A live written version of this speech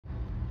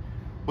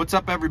What's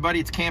up, everybody?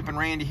 It's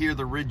CampingRandy here,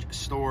 the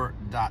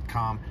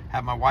ridgestore.com.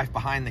 Have my wife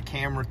behind the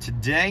camera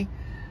today.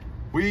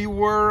 We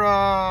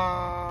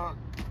were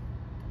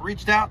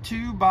reached out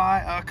to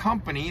by a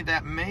company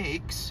that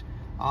makes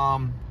a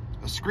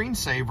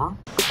screensaver.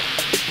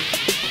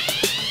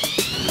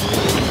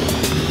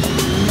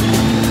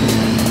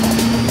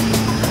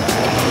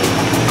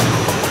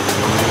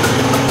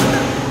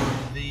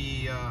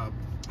 The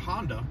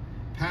Honda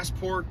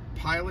Passport,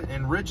 Pilot,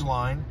 and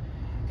Ridgeline,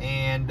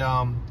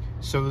 and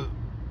so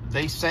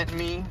they sent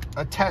me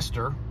a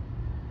tester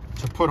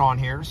to put on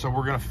here, so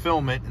we're going to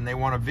film it, and they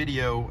want a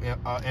video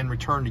in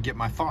return to get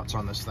my thoughts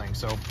on this thing.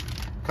 So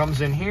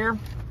comes in here,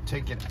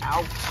 take it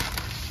out,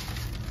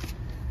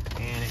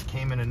 and it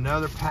came in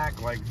another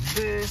pack like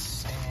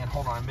this. And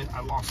hold on,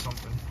 I lost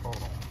something. Hold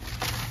on.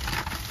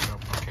 Oh,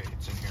 okay,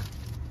 it's in here.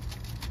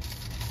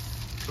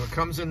 So it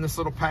comes in this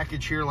little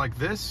package here like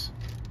this.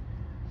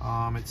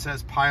 It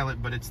says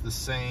Pilot, but it's the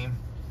same.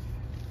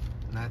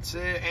 And that's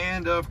it.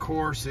 And of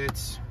course,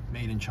 it's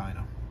made in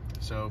China.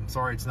 So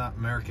sorry it's not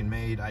American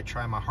made. I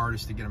try my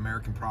hardest to get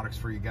American products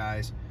for you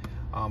guys,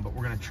 but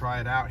we're gonna try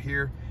it out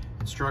here.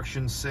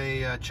 Instructions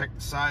say check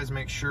the size,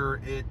 make sure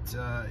it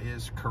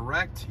is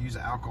correct. Use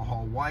an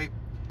alcohol wipe,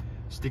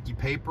 sticky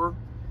paper,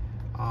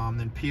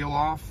 then peel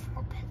off,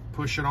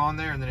 push it on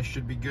there, and then it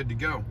should be good to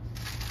go.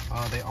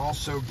 They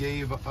also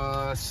gave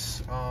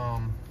us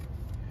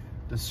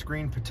the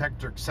screen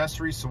protector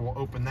accessory, so we'll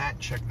open that,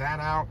 check that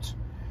out.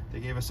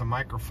 They gave us a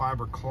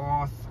microfiber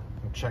cloth,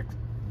 we'll check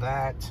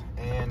that,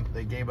 and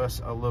they gave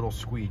us a little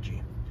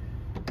squeegee.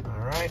 All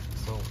right,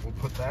 so we'll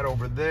put that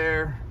over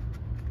there.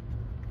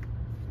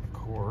 Of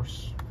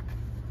course,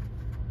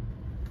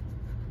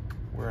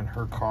 we're in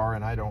her car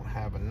and I don't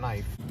have a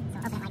knife.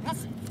 So open it like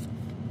this.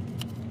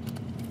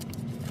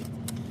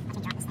 I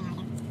can drop this thing out of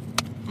here.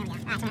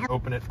 There we go.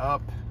 Open it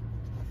up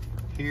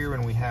here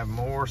and we have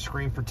more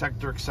screen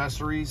protector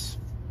accessories.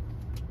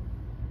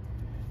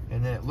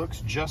 And then it looks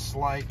just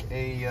like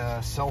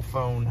a cell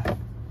phone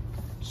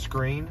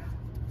screen.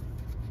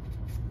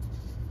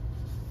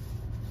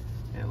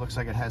 And it looks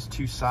like it has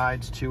two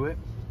sides to it.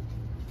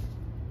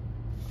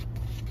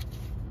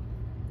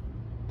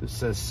 This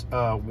says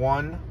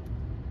one,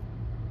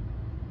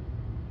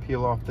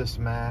 peel off this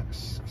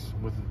mask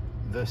with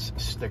this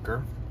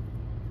sticker.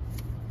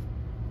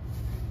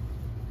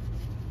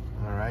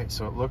 All right,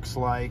 so it looks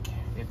like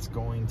it's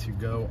going to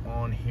go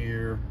on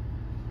here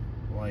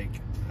like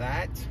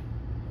that.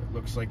 It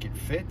looks like it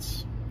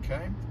fits,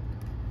 okay?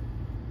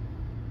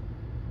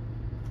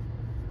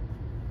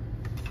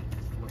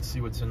 Let's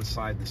see what's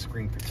inside the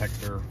screen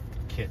protector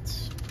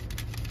kits.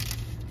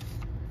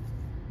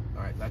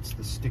 All right, that's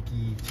the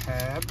sticky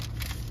tab.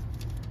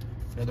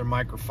 Another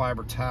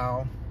microfiber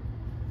towel,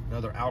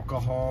 another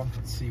alcohol.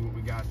 Let's see what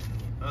we got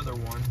in the other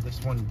one.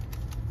 This one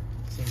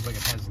seems like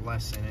it has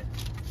less in it.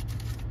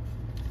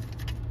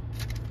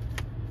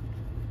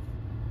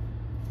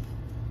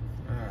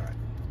 All right,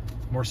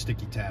 more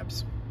sticky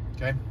tabs,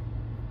 okay?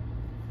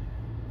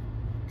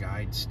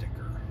 Guide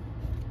sticker.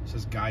 It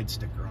says guide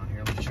sticker on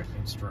here. Let me check the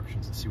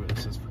instructions and see what it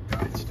says for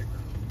guide sticker.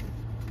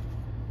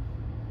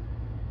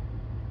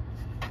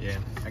 Yeah,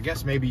 I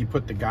guess maybe you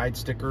put the guide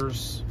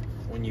stickers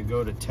when you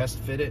go to test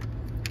fit it.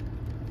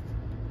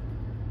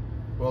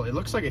 Well, it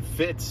looks like it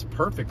fits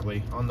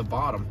perfectly on the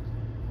bottom.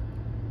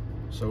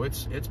 So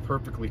it's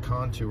perfectly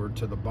contoured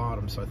to the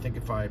bottom. So I think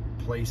if I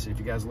place it, if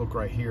you guys look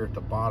right here at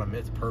the bottom,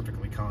 it's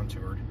perfectly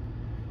contoured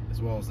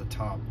as well as the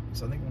top.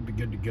 So I think we'll be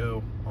good to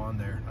go on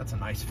there. That's a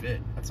nice fit.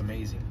 That's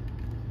amazing.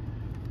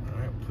 All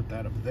right, we'll put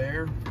that up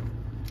there.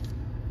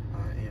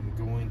 I am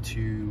going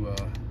to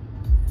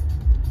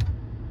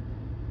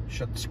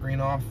shut the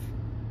screen off.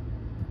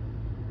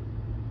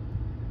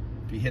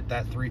 If you hit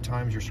that 3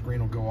 times, your screen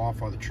will go off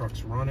while the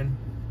truck's running.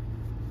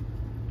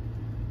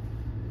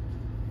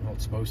 Well,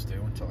 it's supposed to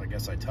until I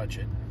guess I touch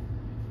it.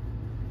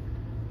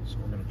 So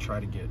we're gonna try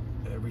to get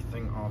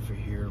everything off of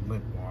here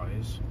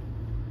lint-wise.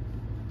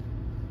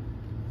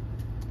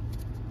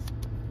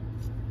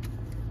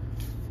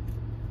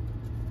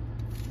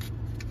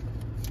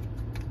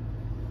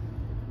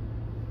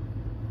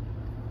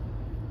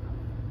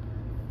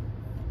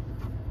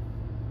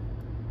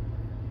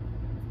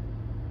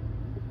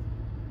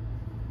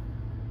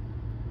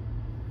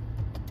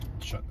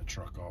 Shutting the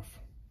truck off.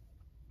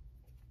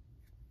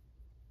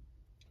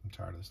 I'm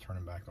tired of this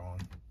turning back on.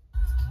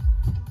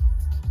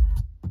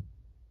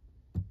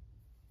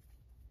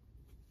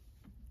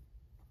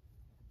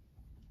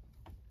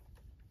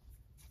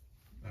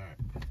 All right.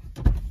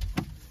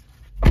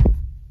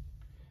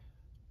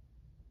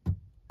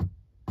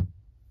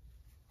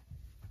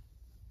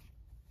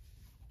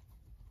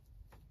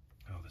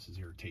 Oh, this is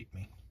irritating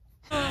me.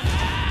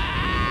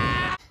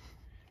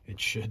 It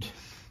should,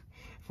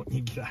 when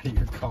you get out of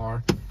your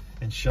car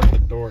and shut the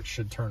door, it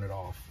should turn it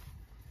off.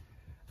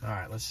 All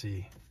right, let's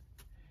see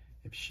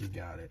if she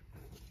got it.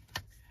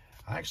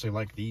 I actually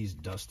like these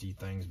dusty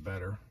things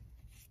better.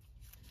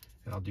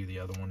 And I'll do the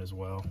other one as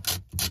well.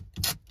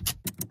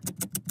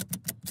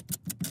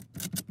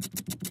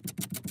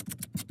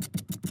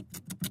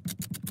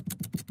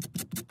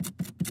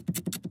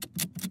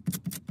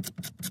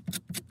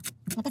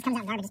 If this comes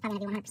out garbage, it's probably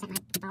going to be 100% my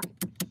fault.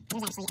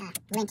 There's actually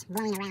lint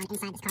blowing around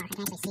inside this car. I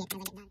can actually see it as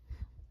I get done.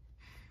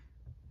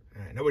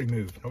 All right, nobody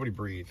move. Nobody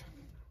breathe.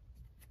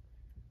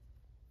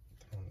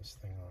 Throwing this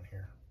thing on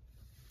here.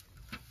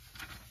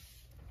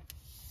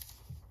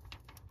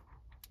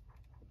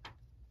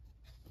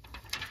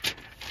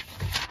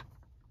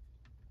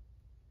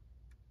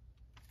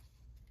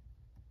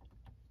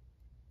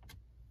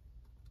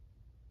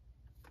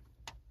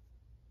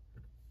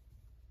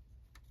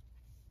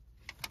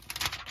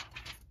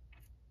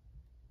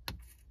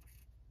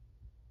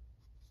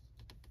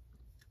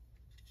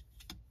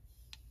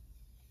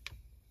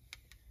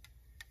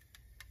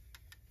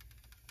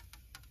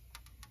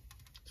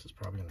 This is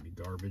probably going to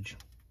be garbage.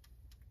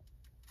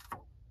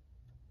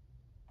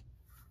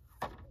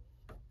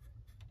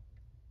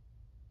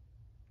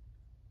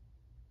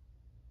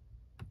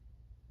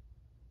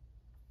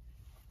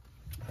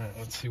 All right,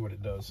 let's see what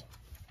it does.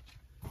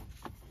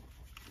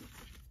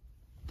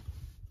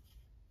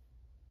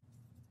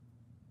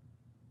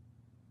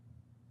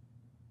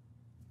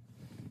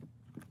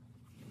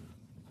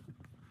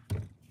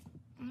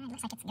 Alright,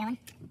 looks like it's going.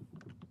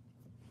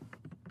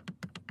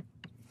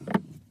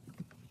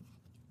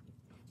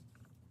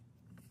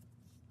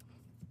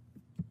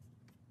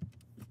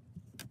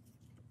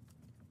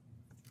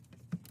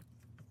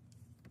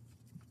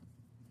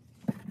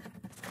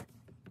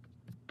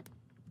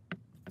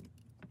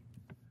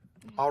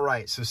 All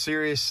right, so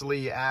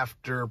seriously,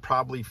 after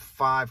probably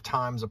 5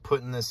 times of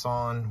putting this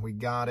on, we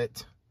got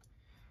it.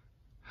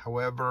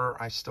 However,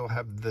 I still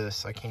have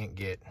this I can't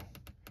get.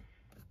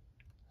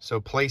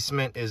 So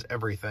placement is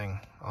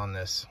everything on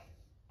this.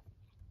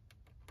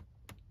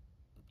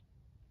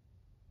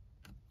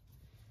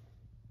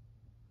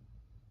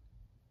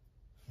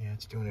 Yeah,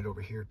 it's doing it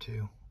over here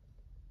too.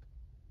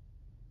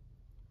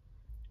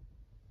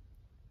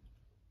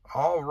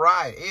 All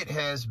right, it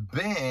has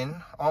been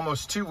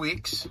almost 2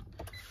 weeks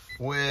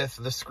with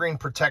the screen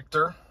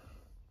protector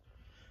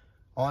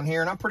on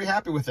here, and I'm pretty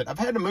happy with it. I've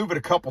had to move it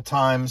a couple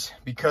times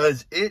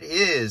because it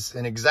is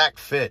an exact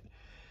fit.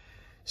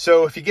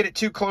 So if you get it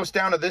too close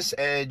down to this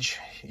edge,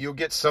 you'll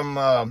get some,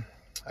 I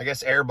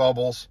guess, air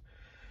bubbles.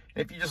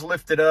 And if you just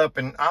lift it up,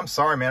 and I'm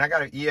sorry, man, I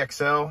got an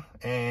EXL,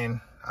 and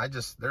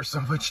there's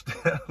so much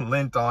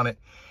lint on it.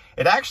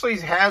 It actually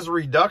has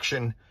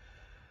reduction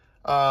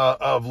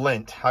of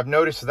lint. I've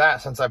noticed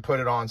that since I put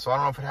it on. So I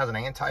don't know if it has an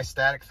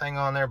anti-static thing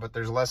on there, but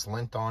there's less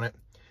lint on it.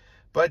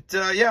 But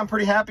yeah, I'm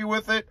pretty happy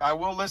with it. I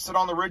will list it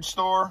on the Ridge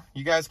store.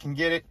 You guys can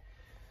get it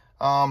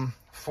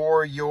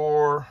for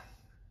your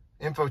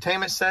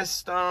infotainment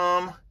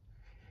system.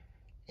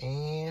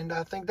 And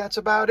I think that's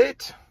about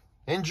it.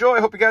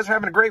 Enjoy. Hope you guys are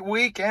having a great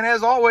week. And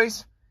as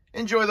always,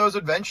 enjoy those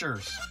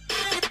adventures.